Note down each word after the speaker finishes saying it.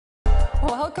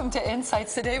Welcome to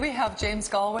Insights. Today we have James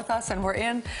Goll with us, and we're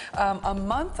in a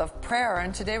month of prayer.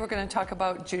 And today we're going to talk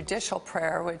about judicial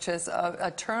prayer, which is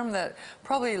a term that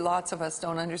probably lots of us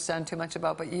don't understand too much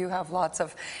about, but you have lots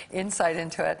of insight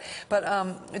into it.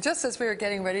 But just as we were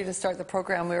getting ready to start the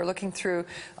program, we were looking through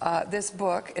this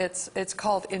book. It's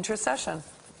called Intercession.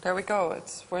 There we go.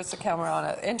 Where's the camera on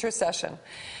it? Intercession.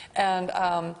 And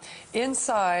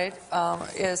inside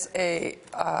is a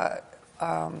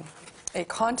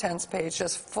contents page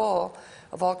just full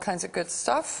of all kinds of good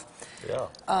stuff.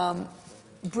 Yeah.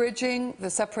 Bridging the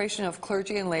separation of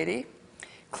clergy and laity,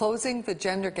 closing the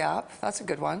gender gap, that's a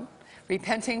good one,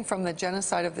 repenting from the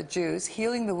genocide of the Jews,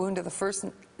 healing the wound of the First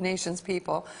Nations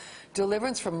people,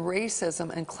 deliverance from racism,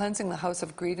 and cleansing the house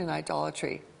of greed and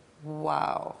idolatry.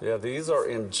 Wow. Yeah, these are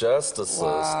injustices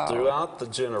throughout the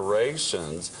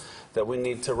generations that we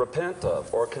need to repent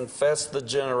of or confess the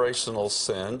generational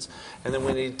sins. And then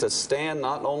we need to stand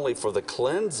not only for the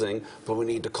cleansing, but we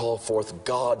need to call forth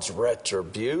God's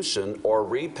retribution or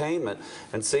repayment.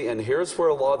 And see, and here's where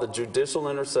a lot of the judicial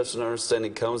intercession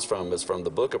understanding comes from, is from the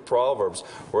book of Proverbs,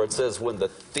 where it says when the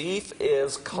thief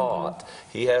is caught,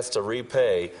 he has to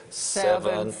repay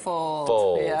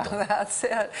sevenfold. Yeah, that's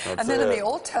it. And then in the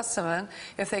Old Testament,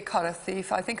 if they caught a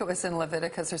thief, I think it was in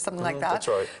Leviticus or something like that, that's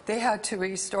right, they had to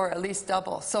restore at least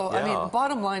double. So, I mean,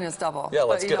 bottom line is double. Yeah,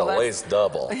 let's get at least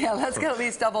double. Yeah, let's get at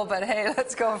least double, but hey,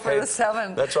 let's go for the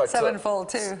sevenfold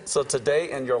too. So today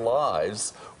in your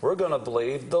lives, we're going to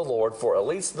believe the Lord for at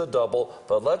least the double,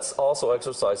 but let's also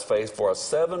exercise faith for a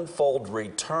sevenfold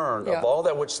return of all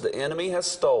that which the enemy has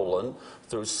stolen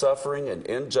through suffering and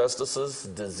injustices,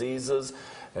 diseases,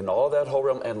 and all that whole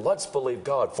realm. And let's believe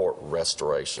God for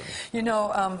restoration. You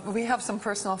know, we have some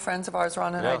personal friends of ours,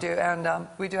 Ron and I do, and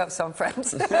we do have some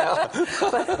friends. but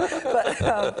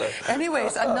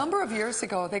anyways, a number of years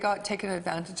ago, they got taken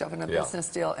advantage of in a business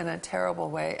deal in a terrible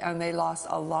way, and they lost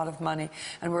a lot of money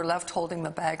and were left holding the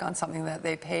bag on something that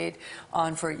they paid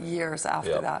on for years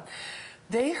after that.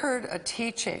 They heard a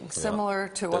teaching similar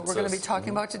to what we're going to be talking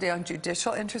about today on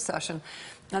judicial intercession,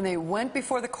 and they went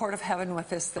before the court of heaven with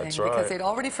this thing because they'd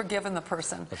already forgiven the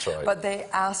person. But they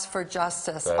asked for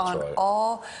justice on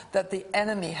all that the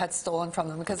enemy had stolen from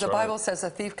them, because the Bible says a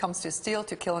thief comes to steal,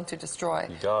 to kill, and to destroy.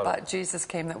 But Jesus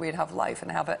came that we'd have life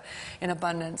and have it in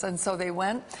abundance. And so they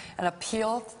went and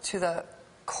appealed to the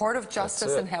Court of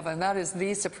Justice in heaven. That is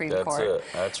the Supreme Court.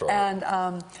 That's right.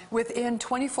 And within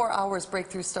 24 hours,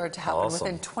 breakthrough started to happen.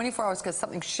 Within 24 hours, because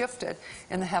something shifted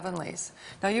in the heavenlies.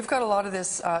 Now, you've got a lot of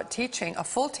this teaching, a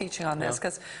full teaching on this,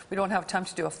 because we don't have time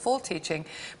to do a full teaching.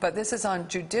 But this is on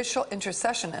judicial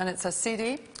intercession, and it's a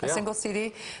CD, a single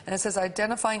CD, and it says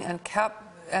identifying and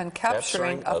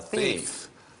capturing a thief.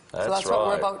 So that's what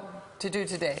we're about to do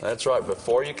today. That's right.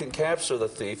 Before you can capture the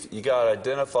thief, you got to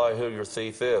identify who your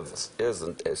thief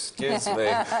isn't. Excuse me.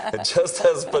 Just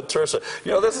as Patricia,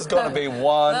 you know, this is going to be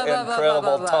one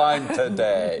incredible time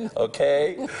today.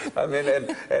 Okay? I mean,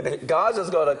 and God's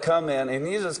just going to come in, and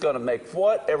He's just going to make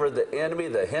whatever the enemy,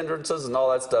 the hindrances, and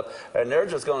all that stuff, and they're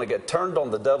just going to get turned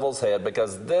on the devil's head,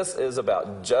 because this is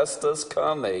about justice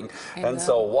coming. And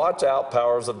so, watch out,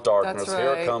 powers of darkness.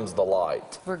 Here comes the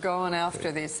light. We're going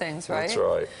after these things, right? That's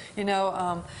right. You know,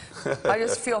 I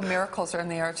just feel miracles are in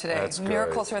the air today.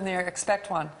 Miracles are in the air.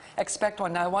 Expect one. Expect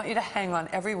one. Now, I want you to hang on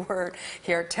every word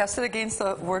here. Test it against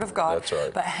the Word of God. That's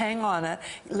right. But hang on it.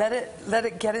 Let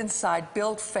it get inside.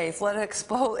 Build faith. Let it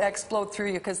explode through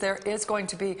you, because there is going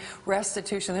to be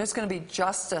restitution. There's going to be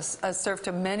justice served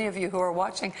to many of you who are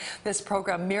watching this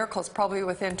program. Miracles probably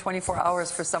within 24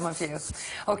 hours for some of you.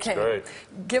 Okay.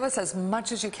 Give us as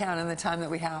much as you can in the time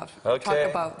that we have. Talk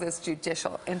about this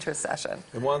judicial intercession.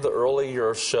 In one of the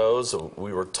earlier shows,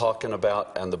 we were talking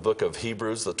about in the book of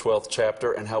Hebrews, the 12th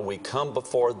chapter, and how we come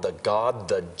before the God,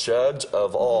 the judge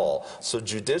of all. So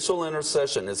judicial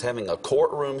intercession is having a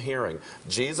courtroom hearing.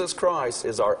 Jesus Christ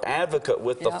is our advocate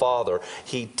with the Father.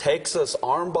 He takes us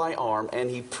arm by arm, and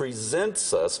He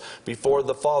presents us before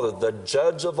the Father, the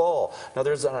judge of all. Now,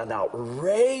 there's an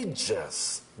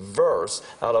outrageous verse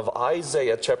out of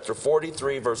Isaiah chapter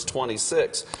 43 verse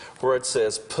 26, where it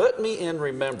says, "Put me in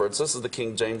remembrance." This is the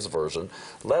King James Version.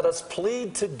 "Let us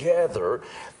plead together.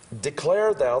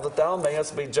 Declare thou that thou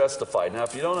mayest be justified." Now,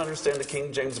 if you don't understand the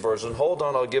King James Version, hold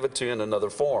on, I'll give it to you in another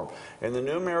form. In the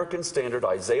New American Standard,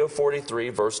 Isaiah 43,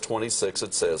 verse 26,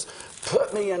 it says,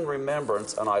 "Put me in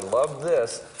remembrance," and I love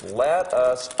this, "let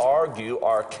us argue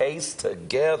our case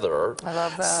together. I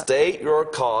love that. State your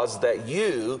cause that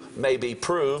you may be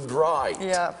proved right."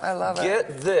 Yeah, I love it.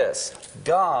 Get this,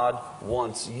 God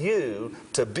wants you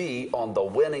to be on the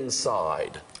winning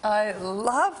side. I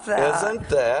love that. Isn't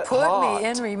that Put hot? me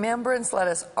in remembrance. Let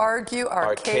us argue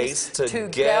our case together.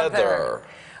 together.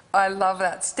 I love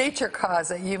that. State your cause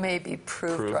that you may be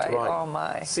proved right. Oh,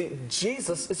 my. See,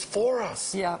 Jesus is for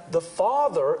us. Yeah. The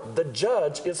Father, the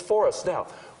judge, is for us. Now,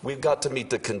 we've got to meet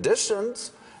the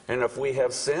conditions. And if we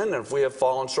have sinned, and if we have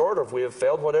fallen short, or if we have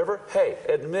failed, whatever, hey,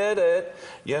 admit it.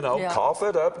 You know, cough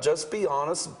it up. Just be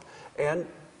honest. And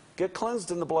get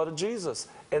cleansed in the blood of Jesus.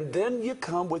 And then you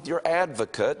come with your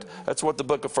advocate. That's what the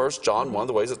book of 1 John, one of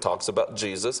the ways it talks about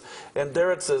Jesus. And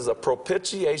there it says, a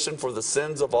propitiation for the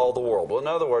sins of all the world. Well, in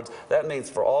other words, that means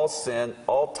for all sin,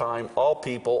 all time, all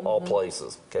people, all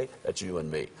places. Okay? That's you and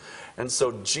me. And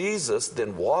so Jesus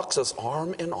then walks us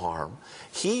arm in arm.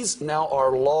 He's now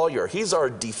our lawyer. He's our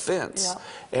defense.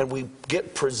 Yeah. And we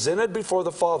get presented before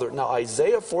the Father. Now,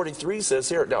 Isaiah 43 says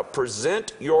here, now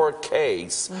present your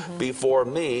case before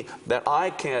me that I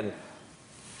can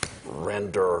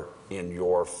render in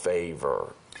your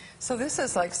favor. So this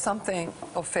is like something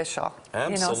official.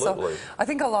 Absolutely. You know, so I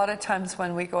think a lot of times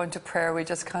when we go into prayer, we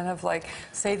just kind of like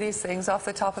say these things off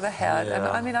the top of the head. Yeah. And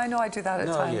I mean, I know I do that at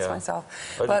times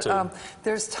myself. But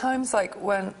there's times like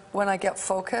when I get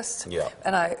focused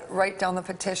and I write down the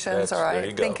petitions or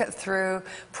I think it through,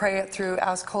 pray it through,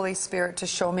 ask Holy Spirit to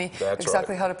show me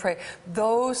exactly how to pray.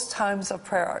 Those times of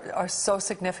prayer are so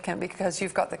significant because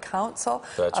you've got the counsel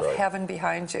of heaven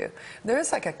behind you. There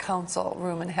is like a council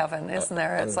room in heaven, isn't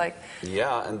there? It's like,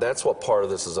 yeah, and that's what part of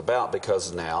this is about,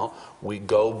 because now we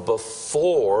go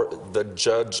before the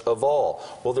judge of all.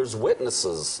 Well, there's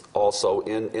witnesses also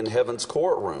in heaven's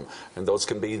courtroom, and those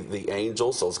can be the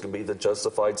angels, those can be the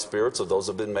justified spirits, or those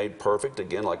have been made perfect,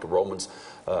 again, like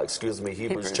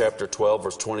Hebrews chapter 12,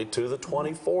 verse 22 to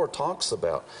 24 talks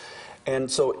about.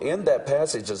 And so in that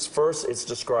passage, first it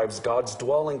describes God's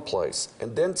dwelling place.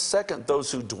 And then second,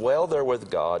 those who dwell there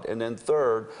with God. And then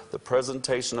third, the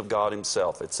presentation of God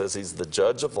himself. It says he's the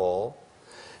judge of all.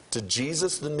 To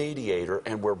Jesus the mediator,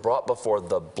 and we're brought before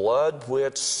the blood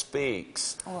which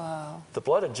speaks. Wow. The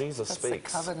blood of Jesus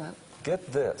speaks. That's the covenant.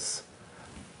 Get this.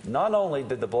 Not only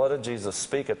did the blood of Jesus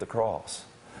speak at the cross,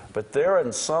 but there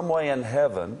in some way in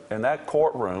heaven, in that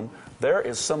courtroom, there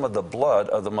is some of the blood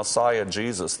of the Messiah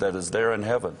Jesus that is there in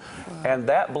heaven. Wow. And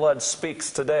that blood speaks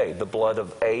today. The blood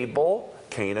of Abel,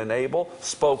 Cain and Abel,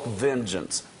 spoke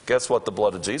vengeance. Guess what the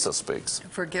blood of Jesus speaks?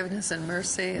 Forgiveness and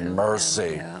mercy.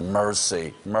 Mercy.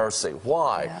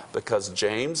 Why? Yeah. Because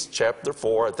James chapter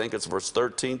 4, I think it's verse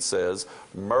 13, says,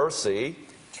 mercy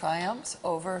triumphs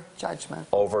over judgment.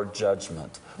 Over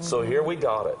judgment. So here we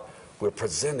got it. We're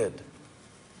presented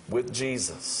with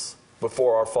Jesus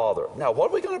before our Father. Now, what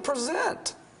are we going to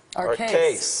present? Our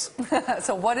case.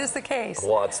 So what is the case?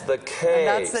 What's the case? And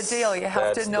that's the deal. You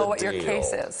have to know what your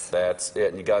case is. That's it.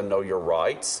 And you got to know your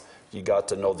rights. You got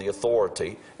to know the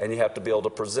authority, and you have to be able to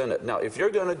present it. Now, if you're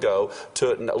going to go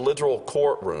to a literal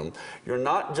courtroom, you're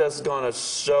not just going to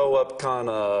show up kind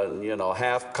of, you know,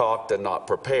 half-cocked and not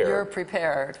prepared. You're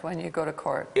prepared when you go to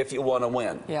court. If you want to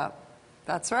win. Yeah,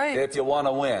 that's right. If you want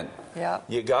to win. Yeah.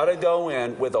 You got to go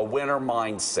in with a winner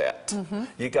mindset.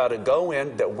 You got to go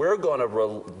in that we're going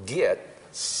to get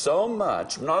so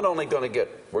much. We're not only going to get,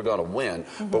 we're going to win,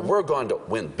 but we're going to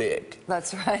win big.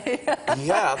 That's right.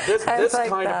 Yeah, this like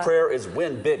kind of prayer is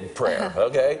win big prayer,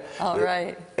 okay? All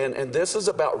right. And this is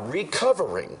about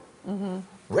recovering,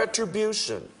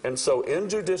 retribution. And so in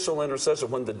judicial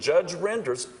intercession, when the judge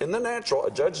renders, in the natural,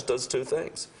 a judge does two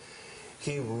things.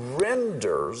 He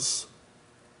renders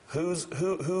who's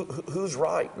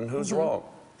right and who's wrong.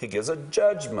 He gives a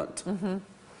judgment.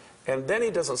 And then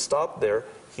he doesn't stop there.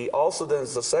 He also then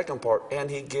is the second part, and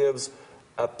he gives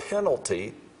a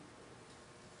penalty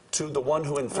to the one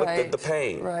who inflicted the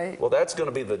pain. Right. Well, that's going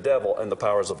to be the devil and the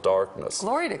powers of darkness.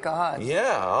 Glory to God.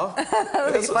 Yeah.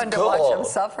 It would be fun to watch him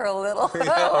suffer a little.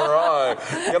 Yeah, right.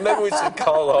 Yeah, maybe we should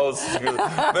call those.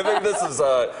 Maybe this is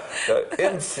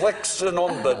infliction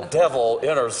on the devil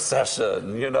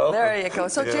intercession, you know? There you go.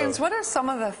 So, James, what are some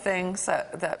of the things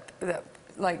that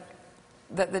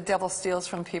the devil steals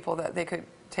from people that they could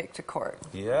take to court?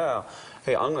 Yeah.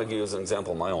 Hey, I'm going to use an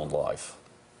example of my own life,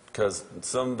 because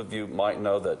some of you might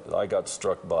know that I got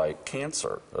struck by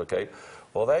cancer, okay?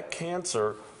 Well, that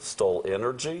cancer stole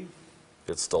energy,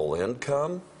 it stole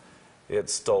income, it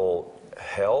stole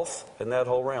health, and that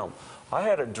whole realm. I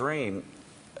had a dream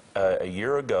a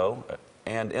year ago,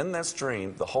 and in this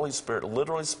dream, the Holy Spirit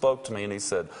literally spoke to me, and he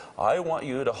said, I want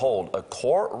you to hold a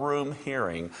courtroom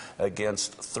hearing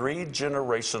against 3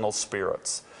 generational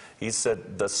spirits. He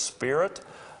said, the spirit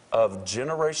of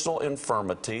generational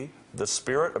infirmity, the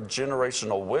spirit of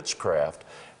generational witchcraft,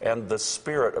 and the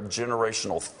spirit of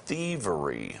generational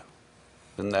thievery.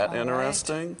 Isn't that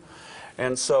interesting?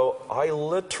 And so I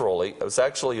was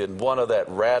actually in one of that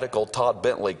radical Todd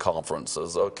Bentley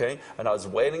conferences, okay? And I was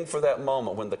waiting for that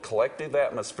moment when the collective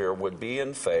atmosphere would be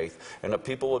in faith and the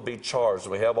people would be charged.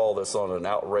 We have all this on an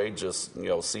outrageous,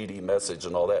 CD message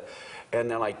and all that. And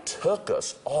then I took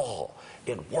us all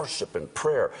in worship and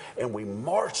prayer, and we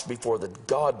marched before the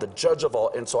God, the judge of all.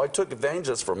 And so I took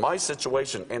advantage for my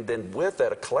situation, and then with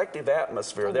that, a collective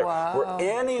atmosphere there where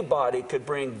anybody could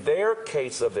bring their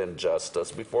case of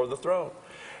injustice before the throne.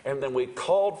 And then we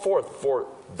called forth for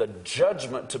the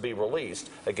judgment to be released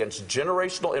against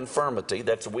generational infirmity,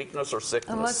 that's weakness or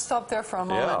sickness. And let's stop there for a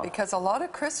moment, because a lot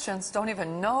of Christians don't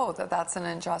even know that that's an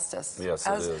injustice. Yes,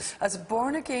 it is. As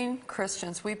born-again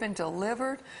Christians, we've been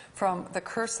delivered from the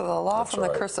curse of the law, from the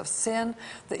curse of sin,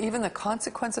 even the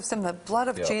consequence of sin. The blood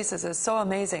of Jesus is so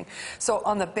amazing. So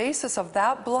on the basis of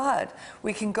that blood,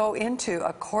 we can go into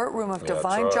a courtroom of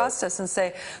divine justice and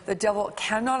say, the devil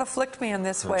cannot afflict me in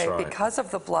this way because of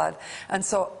the blood. And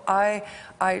so I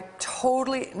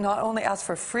totally not only ask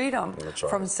for freedom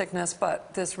from sickness,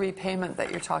 but this repayment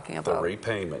that you're talking about. The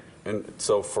repayment. And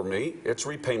so for me, it's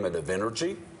repayment of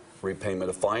energy, repayment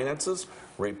of finances,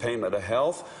 repayment of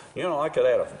health. I could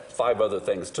add 5 other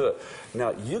things to it.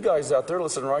 Now, you guys out there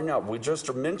listening right now, we just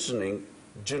are mentioning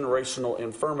generational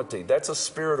infirmity. That's a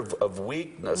spirit of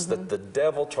weakness that the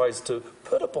devil tries to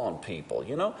put upon people.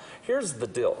 Here's the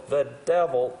deal. The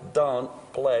devil don't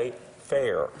play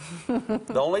fair.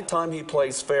 The only time he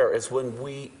plays fair is when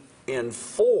we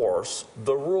enforce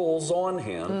the rules on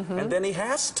him, and then he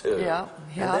has to. Yeah,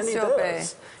 he has to obey,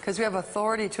 because we have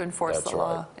authority to enforce the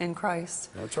law in Christ.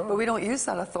 That's right. But we don't use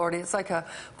that authority. It's like a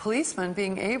policeman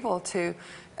being able to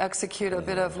execute a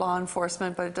bit of law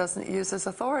enforcement, but it doesn't use his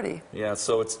authority. Yeah,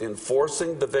 so it's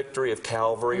enforcing the victory of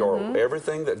Calvary or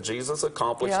everything that Jesus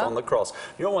accomplished on the cross.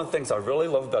 One of the things I really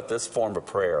love about this form of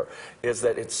prayer is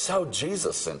that it's so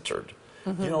Jesus-centered.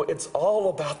 It's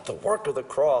all about the work of the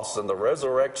cross and the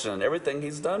resurrection and everything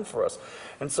he's done for us.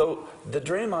 And so the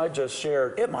dream I just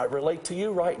shared, it might relate to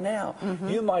you right now.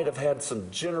 You might have had some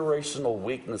generational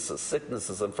weaknesses,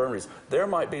 sicknesses, infirmities. There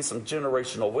might be some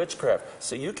generational witchcraft.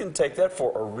 So you can take that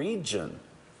for a region.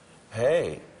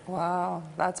 Hey. Wow,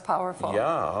 that's powerful.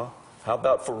 Yeah. How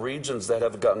about for regions that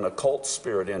have got an occult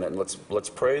spirit in it? And let's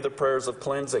pray the prayers of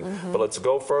cleansing. But let's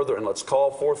go further and let's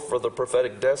call forth for the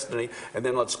prophetic destiny. And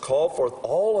then let's call forth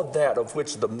all of that of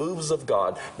which the moves of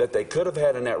God that they could have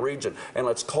had in that region. And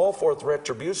let's call forth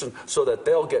retribution so that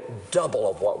they'll get double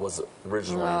of what was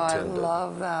originally intended. I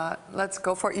love that. Let's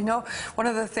go for it. One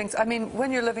of the things,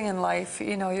 when you're living in life,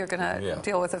 you're going to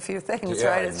deal with a few things,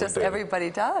 right? It's just everybody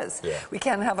does. We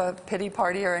can't have a pity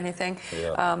party or anything.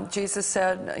 Jesus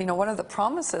said, one of the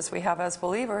promises we have as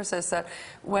believers is that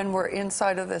when we're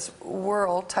inside of this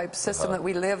world type system that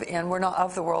we live in, we're not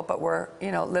of the world, but we're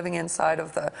living inside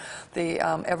of the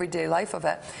everyday life of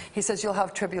it. He says you'll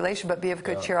have tribulation, but be of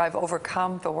good cheer. I've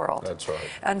overcome the world. That's right.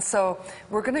 And so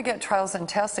we're going to get trials and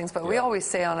testings, but we always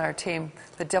say on our team,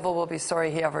 the devil will be sorry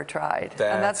he ever tried.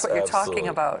 And that's what you're talking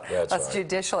about. That's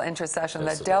judicial intercession.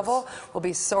 The devil will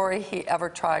be sorry he ever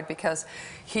tried, because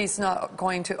he's not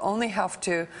going to only have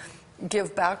to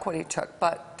give back what he took,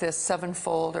 but this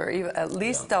sevenfold or even at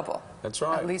least double. That's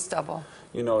right. At least double.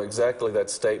 Exactly that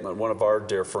statement. One of our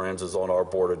dear friends is on our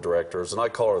board of directors, and I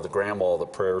call her the grandma of the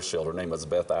prayer shield. Her name is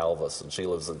Beth Alvis, and she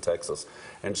lives in Texas.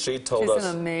 And she told us...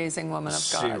 She's an amazing woman of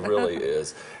God. She really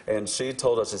is. And she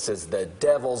told us, it says, the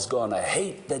devil's going to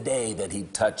hate the day that he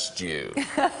touched you.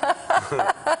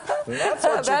 And that's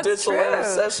what judicial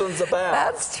intercession's about.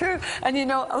 That's true. And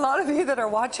a lot of you that are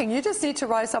watching, you just need to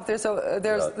rise up. There's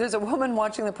a woman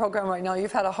watching the program right now.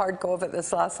 You've had a hard go of it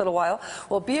this last little while.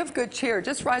 Well, be of good cheer.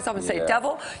 Just rise up and say,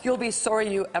 devil, you'll be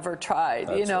sorry you ever tried.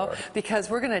 Because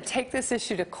we're going to take this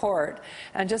issue to court.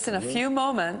 And just in a few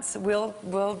moments,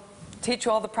 we'll teach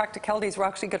you all the practicalities. We're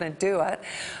actually going to do it.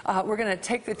 We're going to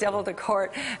take the devil to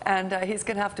court, and he's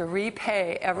going to have to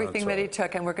repay everything that he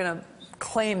took, and we're going to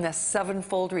claim this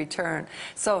sevenfold return.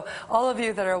 So all of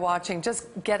you that are watching, just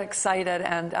get excited,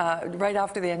 and right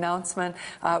after the announcement,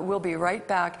 we'll be right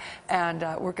back, and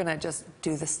we're going to just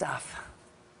do the stuff.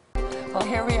 Well,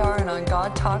 here we are, and on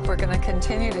God Talk, we're going to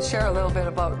continue to share a little bit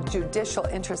about judicial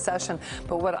intercession.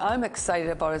 But what I'm excited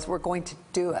about is we're going to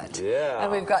do it. Yeah. And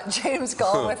we've got James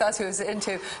Goll with us, who's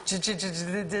into judicial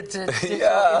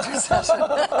intercession.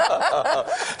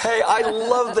 Hey, I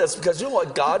love this, because you know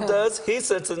what God does? He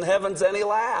sits in heavens and he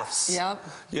laughs. Yep.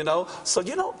 So,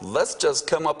 let's just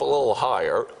come up a little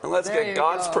higher, and let's get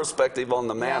God's perspective on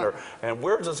the matter. And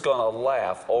we're just going to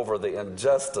laugh over the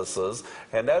injustices,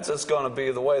 and that's just going to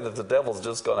be the way that the devil devil's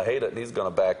just going to hate it and he's going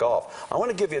to back off. I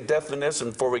want to give you a definition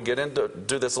before we get into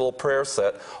do this little prayer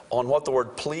set on what the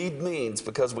word plead means,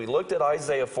 because we looked at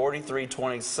Isaiah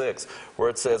 43:26 where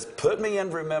it says, put me in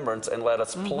remembrance and let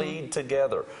us plead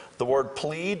together. The word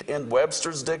plead in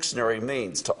Webster's dictionary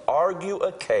means to argue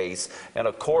a case in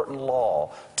a court in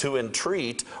law, to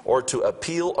entreat, or to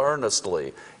appeal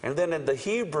earnestly. And then in the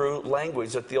Hebrew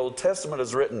language that the Old Testament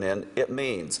is written in, it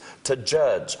means to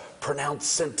judge, pronounce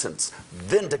sentence,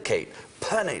 vindicate,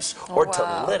 punish, or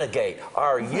to litigate.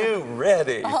 Are you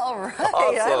ready? All right.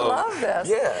 Awesome. I love this.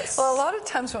 Yes. Well, a lot of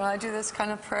times when I do this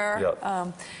kind of prayer,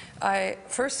 I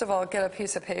first of all get a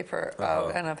piece of paper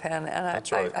out and a pen, and I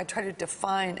try to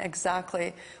define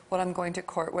exactly what I'm going to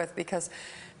court with, because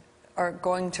are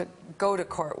going to go to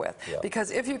court with.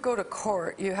 Because if you go to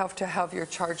court, you have to have your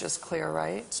charges clear,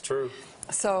 right? It's true.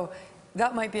 So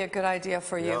that might be a good idea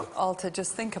for you all to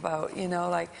just think about, you know,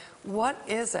 like, what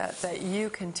is it that you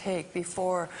can take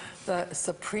before the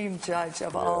supreme judge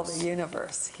of all the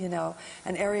universe, you know,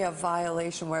 an area of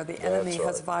violation where the enemy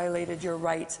has violated your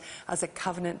rights as a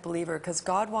covenant believer, because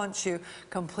God wants you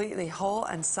completely whole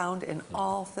and sound in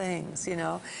all things, you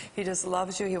know. He just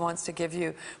loves you. He wants to give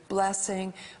you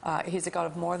blessing. He's a God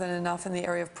of more than enough in the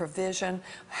area of provision,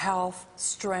 health,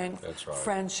 strength,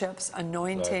 friendships,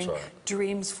 anointing,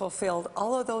 dreams fulfilled,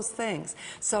 all of those things.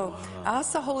 So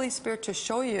ask the Holy Spirit to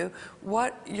show you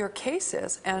what your case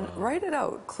is and write it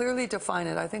out, clearly define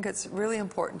it. I think it's really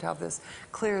important to have this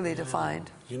clearly defined.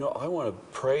 You know, I want to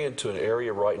pray into an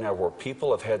area right now where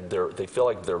people have had they feel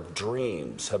like their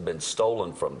dreams have been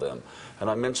stolen from them. And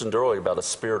I mentioned earlier about a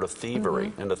spirit of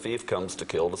thievery, and the thief comes to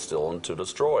kill, to steal, and to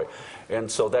destroy. And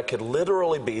so that could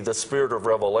literally be the spirit of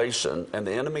revelation, and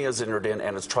the enemy has entered in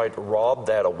and has tried to rob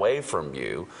that away from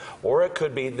you. Or it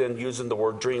could be then using the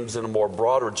word dreams in a more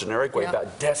broader, generic way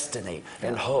about destiny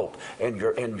and hope and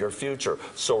your future.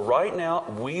 So right now,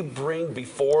 we bring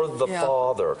before the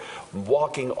Father,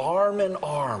 walking arm in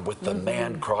arm with the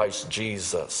man Christ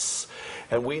Jesus.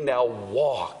 And we now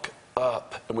walk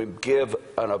up and we give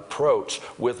an approach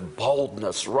with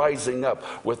boldness, rising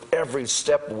up with every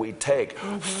step we take.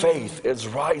 Faith is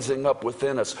rising up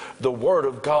within us. The Word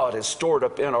of God is stored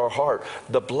up in our heart.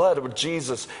 The blood of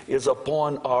Jesus is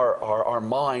upon our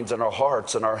minds and our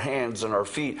hearts and our hands and our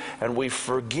feet. And we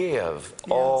forgive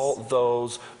all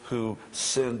those who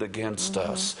sinned against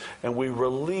us. And we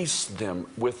release them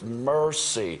with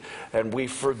mercy and we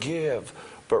forgive.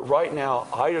 But right now,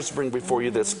 I just bring before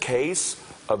you this case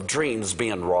of dreams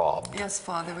being robbed. Yes,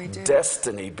 Father, we do.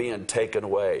 Destiny being taken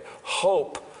away.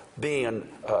 Hope being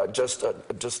just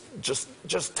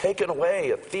taken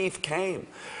away. A thief came.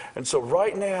 And so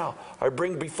right now, I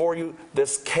bring before you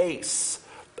this case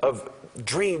of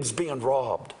dreams being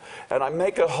robbed. And I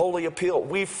make a holy appeal.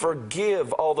 We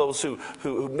forgive all those who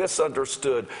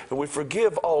misunderstood. And we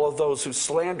forgive all of those who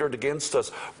slandered against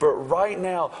us. But right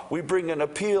now, we bring an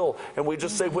appeal. And we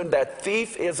just say, when that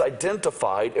thief is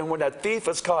identified, and when that thief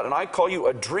is caught, and I call you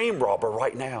a dream robber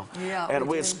right now. And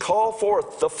we call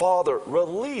forth the Father,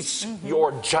 release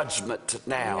your judgment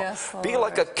now. Yes, be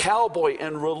like a cowboy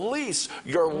and release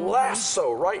your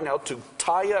lasso right now to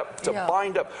tie up, to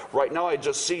bind up. Right now, I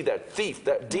just see that thief,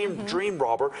 that dream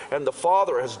robber, and the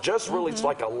Father has just released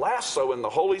like a lasso in the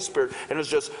Holy Spirit and has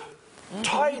just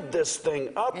tied this thing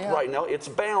up right now. It's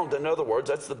bound. In other words,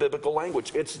 that's the biblical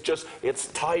language. It's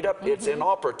tied up. It's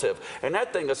inoperative. And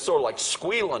that thing is sort of like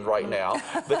squealing right now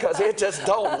because it just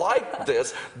don't like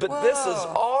this. But this is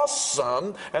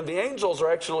awesome. And the angels are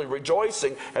actually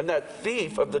rejoicing. And that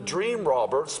thief of the dream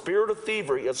robber, spirit of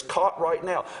thievery, is caught right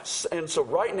now. And so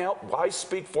right now, I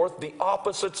speak forth the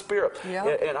opposite spirit.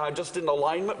 And I'm just in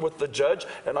alignment with the judge.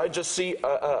 And I just see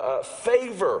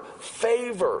favor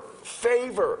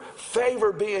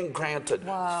being granted.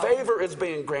 Favor is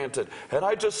being granted. And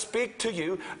I just speak to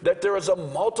you that there is a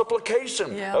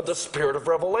multiplication of the spirit of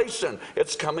revelation.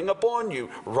 It's coming upon you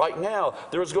right now.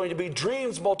 There is going to be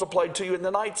dreams multiplied to you in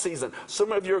the night season.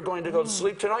 Some of you are going to go to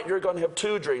sleep tonight. You're going to have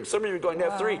 2 dreams. Some of you are going to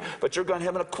have 3, but you're going to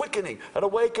have a quickening, an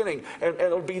awakening, and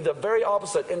it'll be the very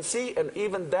opposite. And see, and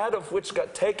even that of which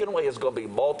got taken away is going to be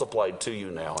multiplied to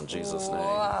you now in Jesus' name.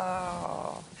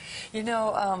 Wow. You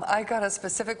know, I got a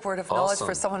specific word of knowledge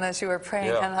for someone as you were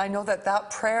praying, and I know that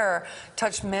that prayer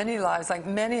touched many lives. Like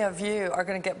many of you are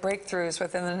going to get breakthroughs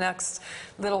within the next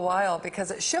little while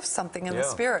because it shifts something in the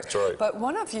spirit. That's right. But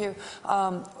one of you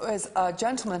is a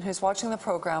gentleman who's watching the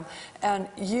program, and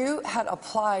you had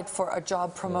applied for a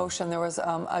job promotion. There was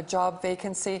a job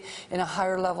vacancy in a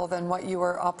higher level than what you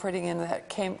were operating in that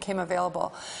came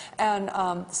available. And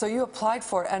so you applied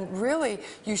for it, and really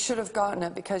you should have gotten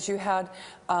it because you had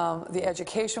the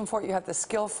education for it, you have the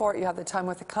skill for it, you have the time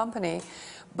with the company,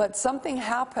 but something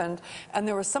happened and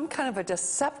there was some kind of a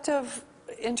deceptive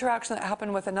interaction that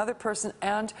happened with another person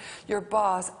and your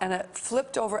boss, and it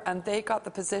flipped over and they got the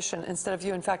position instead of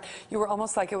you. In fact, you were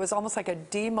almost like, it was almost like a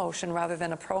demotion rather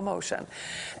than a promotion.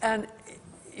 And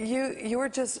you were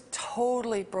just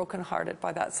totally brokenhearted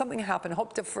by that. Something happened.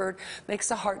 Hope deferred makes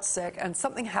the heart sick, and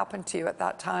something happened to you at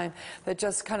that time that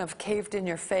just kind of caved in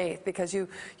your faith because you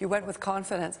went with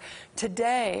confidence.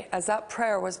 Today, as that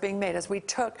prayer was being made, as we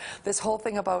took this whole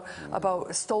thing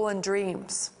about stolen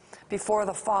dreams before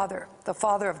the Father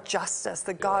of justice,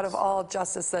 the God of all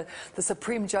justice, the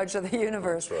supreme judge of the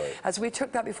universe. Right. As we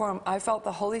took that before him, I felt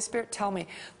the Holy Spirit tell me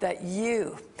that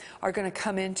you are going to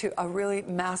come into a really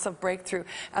massive breakthrough,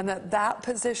 and that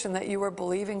position that you were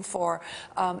believing for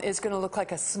is going to look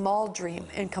like a small dream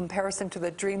in comparison to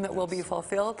the dream that will be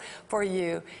fulfilled for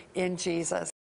you in Jesus.